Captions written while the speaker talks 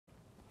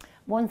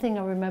One thing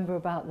I remember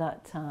about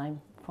that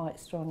time quite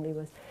strongly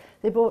was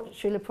they brought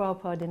Srila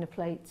Prabhupada in a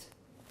plate,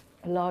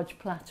 a large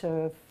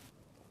platter of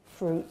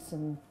fruits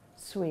and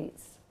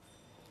sweets.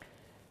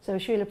 So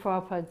Srila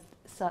Prabhupada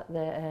sat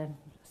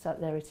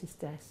there at his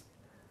desk,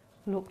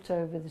 looked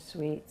over the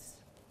sweets,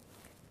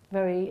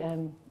 very,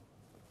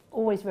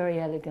 always very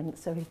elegant.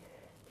 So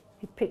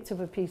he picked up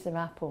a piece of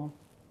apple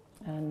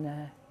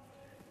and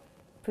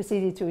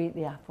proceeded to eat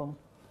the apple,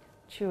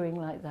 chewing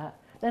like that.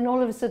 Then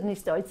all of a sudden he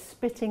started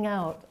spitting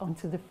out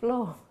onto the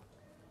floor.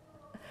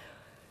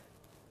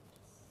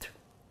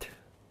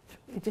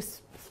 He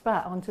just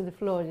spat onto the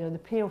floor, you know, the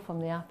peel from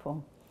the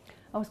apple.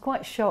 I was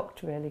quite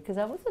shocked really, because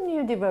I was a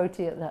new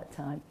devotee at that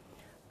time.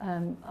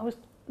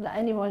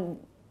 Anyone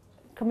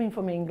coming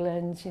from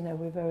England, you know,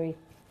 we're very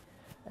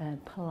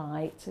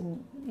polite,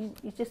 and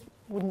you just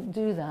wouldn't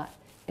do that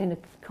in a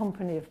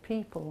company of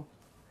people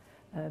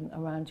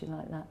around you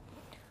like that.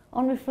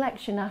 On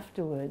reflection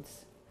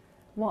afterwards,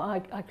 what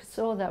I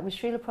saw that was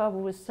Srila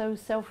Prabhupada was so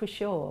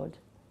self-assured,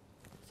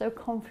 so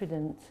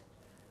confident,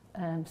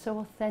 so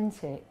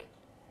authentic.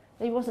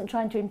 He wasn't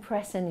trying to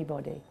impress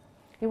anybody.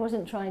 He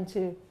wasn't trying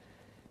to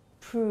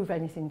prove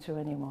anything to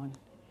anyone.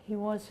 He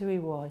was who he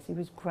was. He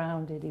was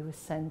grounded, he was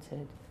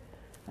centered,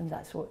 and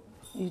that's what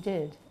you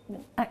did.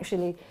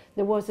 Actually,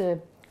 there was a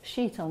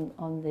sheet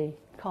on the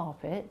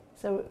carpet,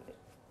 so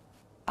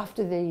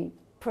after the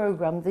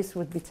program, this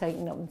would be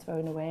taken up and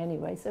thrown away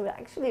anyway, so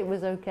actually it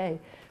was okay.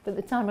 But at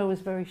the time I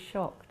was very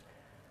shocked.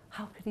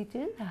 How could he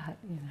do that,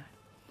 you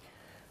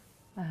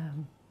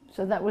know?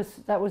 So that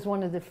was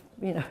one of the,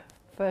 you know,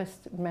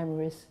 first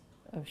memories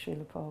of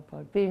Srila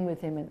Prabhupada, being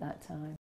with him at that time.